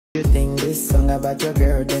this song about your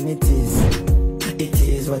girl, then it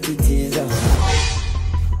is what it is.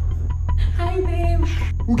 Hi, babe.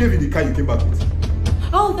 Who gave you the car you came back with?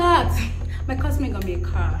 Oh, that. My cousin got me a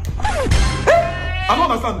car. I don't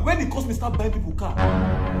understand. When did Cosme start buying people car?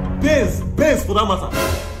 Benz for that matter.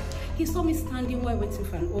 He saw me standing while waiting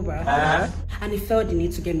for an Uber, and he felt the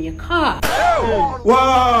need to get me a car.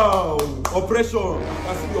 Wow! Operation.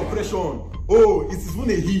 I see the operation. Oh, it is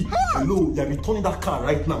when a he. Hello, you are returning that car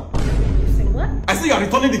right now. You say what? I say you are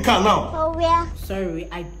returning the car now. Oh, where? Sorry,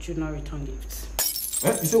 I do not return gifts.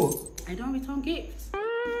 You say what? I don't return gifts.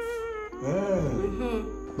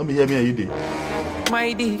 Let me hear me and you there.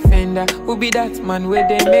 My defender, who be that man where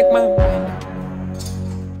they make my mind?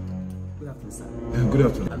 Good afternoon, sir. Good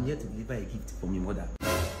afternoon. I'm here to deliver a gift from your mother.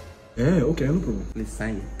 Okay, no problem. Please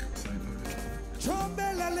sign it.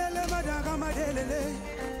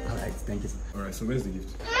 Alright, thank you, sir. Alright, so where's the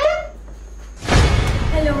gift?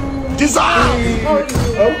 Hello. How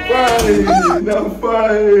are you? I'm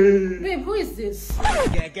fine. Babe, who is this?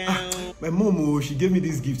 My mom, she gave me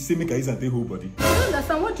this gift. Say make I use and take whole body. I don't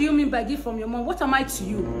understand. What do you mean by gift from your mom? What am I to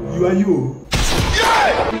you? You are you.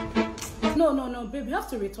 No, babe, you have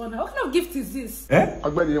to return her. What kind of gift is this?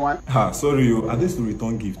 Sorry, you. I just to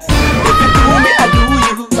return gifts. I do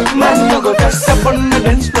you, man, you go just up on the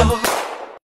dance floor.